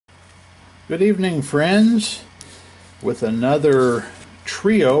Good evening, friends, with another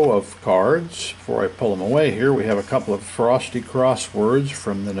trio of cards. Before I pull them away here, we have a couple of frosty crosswords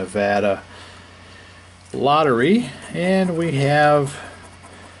from the Nevada lottery, and we have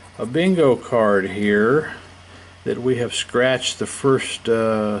a bingo card here that we have scratched the first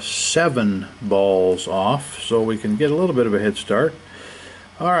 7 balls off, so we can get a little bit of a head start.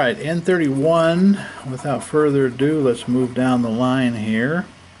 Alright, N31, without further ado, let's move down the line here.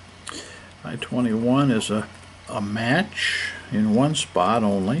 I-21 is a match in one spot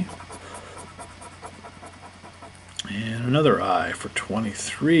only. And another I for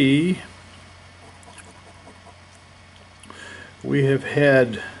 23. We have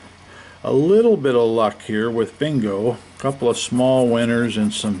had a little bit of luck here with bingo. A couple of small winners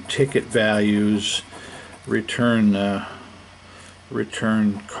and some ticket values return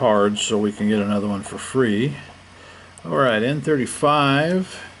cards, so we can get another one for free. Alright,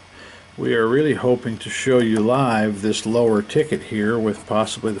 N35. We are really hoping to show you live this lower ticket here with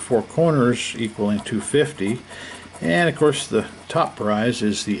possibly the 4 corners equaling $250, and of course the top prize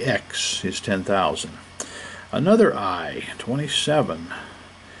is the X, is $10,000. Another I, 27,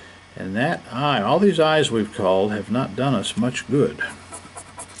 and that I, all these I's we've called have not done us much good.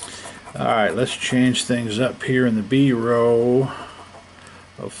 Alright, let's change things up here in the B row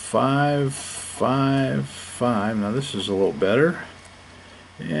of 5, 5, 5. Now this is a little better.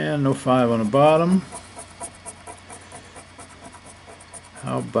 And no 5 on the bottom.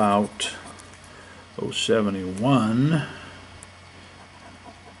 How about 071?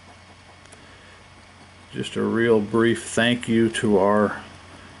 Just a real brief thank you to our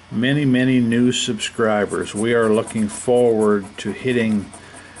many new subscribers. We are looking forward to hitting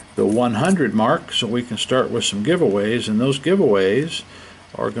the 100 mark so we can start with some giveaways, and those giveaways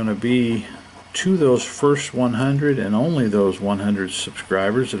are going to be to those first 100 and only those 100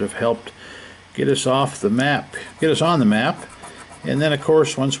 subscribers that have helped get us off the map, get us on the map. And then of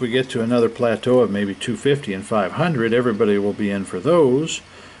course once we get to another plateau of maybe 250 and 500, everybody will be in for those.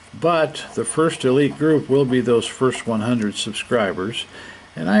 But the first elite group will be those first 100 subscribers,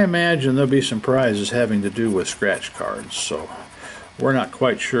 and I imagine there'll be some prizes having to do with scratch cards. So we're not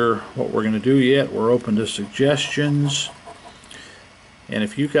quite sure what we're going to do yet. We're open to suggestions. And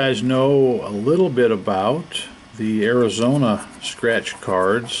if you guys know a little bit about the Arizona scratch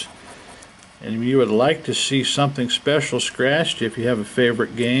cards and you would like to see something special scratched, if you have a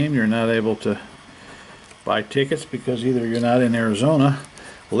favorite game, you're not able to buy tickets because either you're not in Arizona,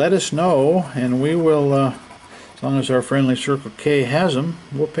 let us know, and we will, as long as our friendly Circle K has them,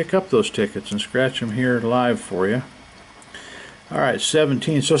 we'll pick up those tickets and scratch them here live for you. Alright,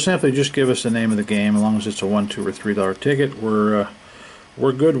 17. So simply just give us the name of the game. As long as it's a $1, $2, or $3 ticket,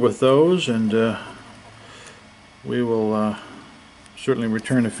 we're good with those, and we will certainly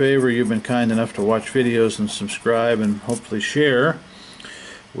return a favor. You've been kind enough to watch videos and subscribe and hopefully share.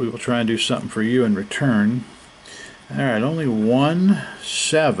 We will try and do something for you in return. Alright, only 1,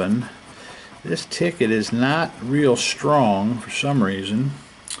 7. This ticket is not real strong for some reason.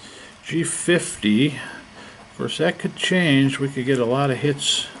 G50. Of course, that could change. We could get a lot of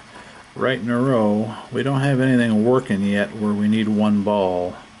hits right in a row. We don't have anything working yet where we need 1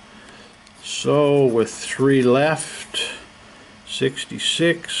 ball. So with 3 left,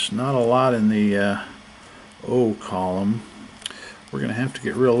 66, not a lot in the O column. We're going to have to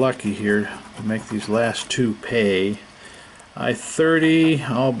get real lucky here to make these last 2 pay. I-30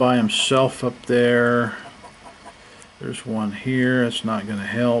 all by himself up there. There's one here. That's not going to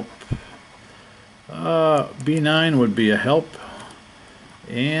help. B9 would be a help.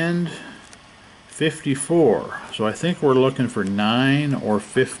 And 54. So I think we're looking for 9 or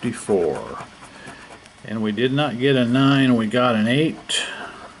 54. And we did not get a 9, we got an 8,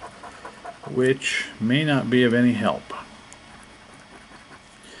 which may not be of any help.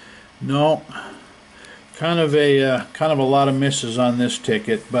 No, kind of a lot of misses on this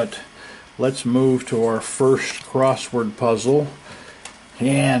ticket, but let's move to our first crossword puzzle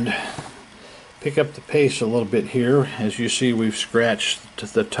and pick up the pace a little bit here. As you see, we've scratched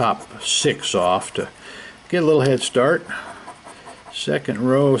the top 6 off to get a little head start. Second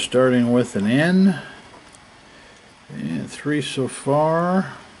row starting with an N, and 3 so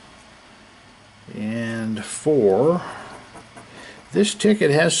far, and 4. This ticket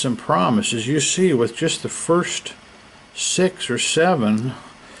has some promise. As you see, with just the first 6 or 7,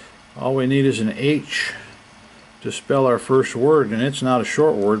 all we need is an H to spell our first word, and it's not a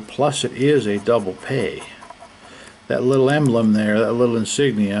short word, plus it is a double pay. That little emblem there, that little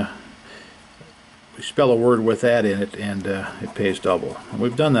insignia, we spell a word with that in it, and it pays double. And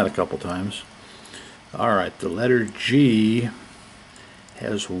we've done that a couple times. Alright, the letter G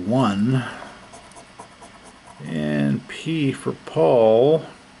has 1. And P for Paul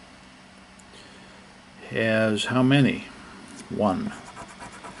has how many? 1.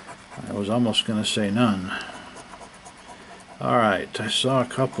 I was almost going to say none. Alright, I saw a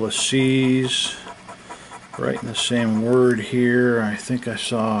couple of C's right in the same word here. I think I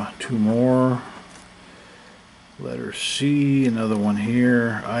saw 2 more. Letter C, another one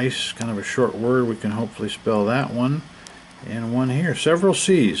here. Ice, kind of a short word. We can hopefully spell that one. And one here. Several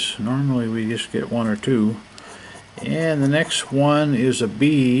C's. Normally we just get 1 or 2. And the next one is a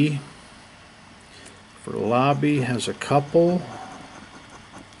B. For lobby has a couple.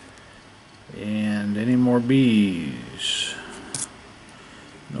 And any more B's?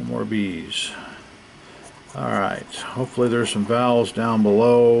 No more B's. Alright, hopefully there's some vowels down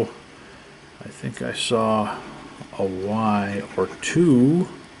below. I think I saw a Y or 2.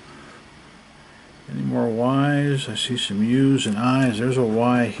 Any more Y's? I see some U's and I's. There's a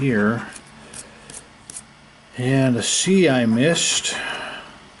Y here. And a C I missed.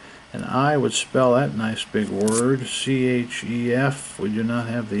 An I would spell that nice big word. C-H-E-F. We do not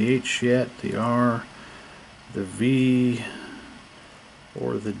have the H yet. The R, the V,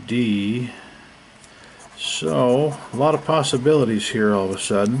 or the D. So, a lot of possibilities here all of a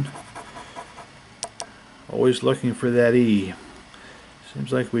sudden. Always looking for that E.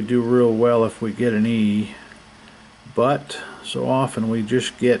 Seems like we do real well if we get an E, but so often we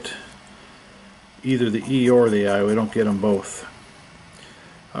just get either the E or the I. We don't get them both.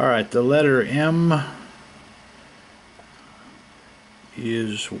 Alright, the letter M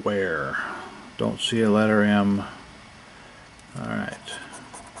is where? Don't see a letter M. Alright.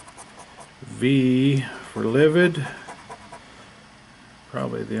 V for livid.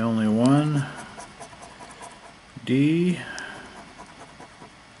 Probably the only one. D.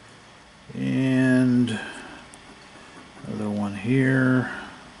 And another one here.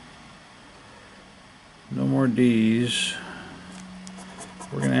 No more D's.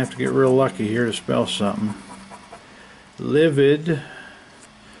 We're going to have to get real lucky here to spell something. Livid,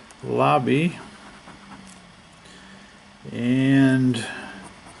 lobby, and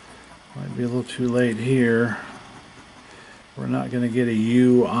might be a little too late here. We're not going to get a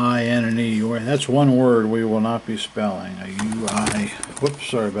U, I, and an E. That's one word we will not be spelling. A U, I. Whoops,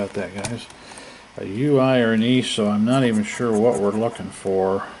 sorry about that, guys. A U, I, or an E, so I'm not even sure what we're looking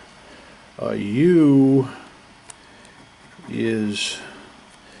for. A U is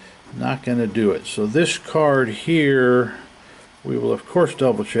not going to do it. So this card here, we will of course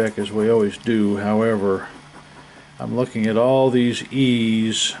double check as we always do. However, I'm looking at all these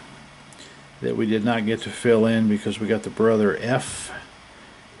E's that we did not get to fill in because we got the brother F,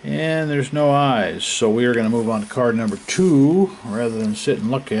 and there's no I's. So we are going to move on to card number 2 rather than sit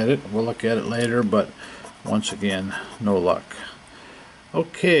and look at it. We'll look at it later, but once again, no luck.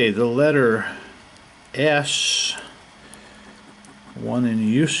 Okay, the letter S. One in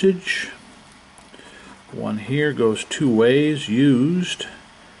usage. One here goes 2 ways, used.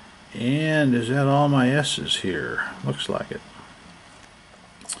 And is that all my S's here? Looks like it.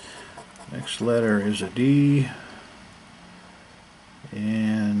 Next letter is a D.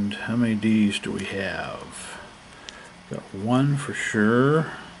 And how many D's do we have? Got 1 for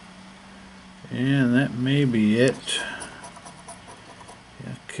sure. And that may be it.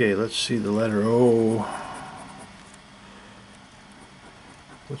 Okay, let's see the letter O.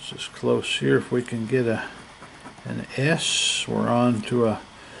 Puts us close here. If we can get an S, we're on to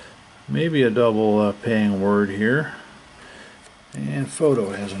maybe a double paying word here. And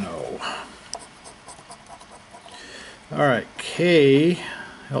photo has an O. Alright, K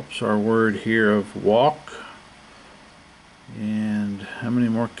helps our word here of walk. And how many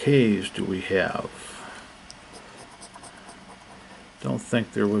more K's do we have? Don't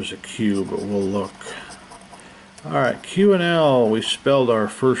think there was a Q, but we'll look. Alright, Q and L, we spelled our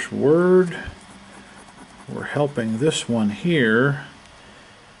first word. We're helping this one here.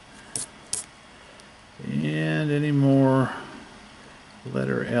 And any more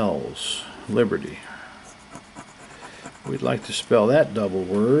letter L's? Liberty. We'd like to spell that double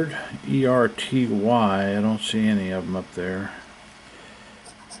word. E-R-T-Y. I don't see any of them up there.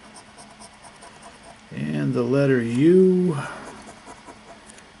 And the letter U.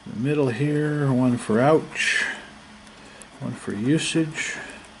 In the middle here, one for ouch. One for usage,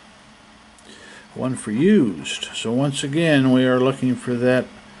 one for used. So once again we are looking for that,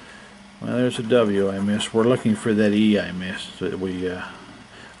 well, there's a W I missed. We're looking for that E I missed that we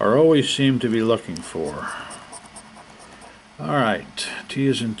are always seem to be looking for. Alright, T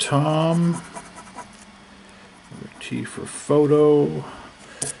is in Tom, T for photo,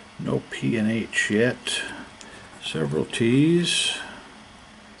 no P and H yet, several T's.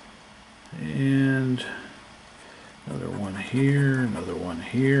 here, another one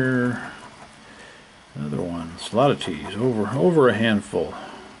here, another one. It's a lot of T's, over a handful.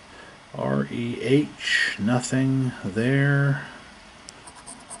 R-E-H, nothing there.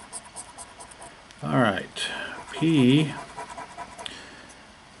 Alright, P,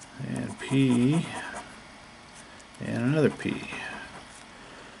 and P, and another P.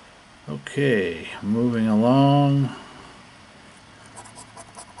 Okay, moving along.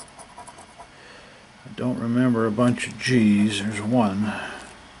 I don't remember a bunch of G's. There's one.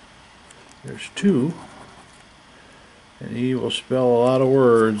 There's two. And E will spell a lot of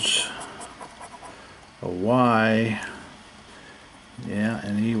words. A Y. Yeah,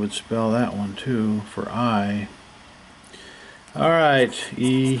 and E would spell that one too for I. Alright,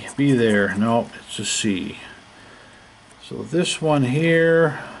 E, be there. Nope, it's a C. So this one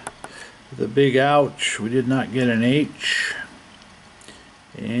here, the big ouch, we did not get an H.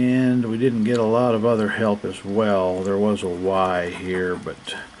 And we didn't get a lot of other help as well. There was a Y here,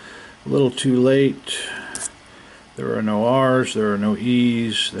 but a little too late. There are no R's, there are no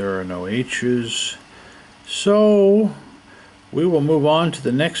E's, there are no H's. So we will move on to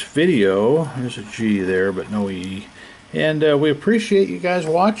the next video. There's a G there, but no E. And we appreciate you guys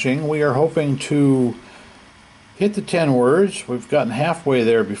watching. We are hoping to hit the 10 words. We've gotten halfway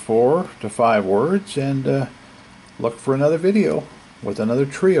there before to 5 words. And look for another video with another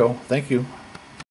trio. Thank you.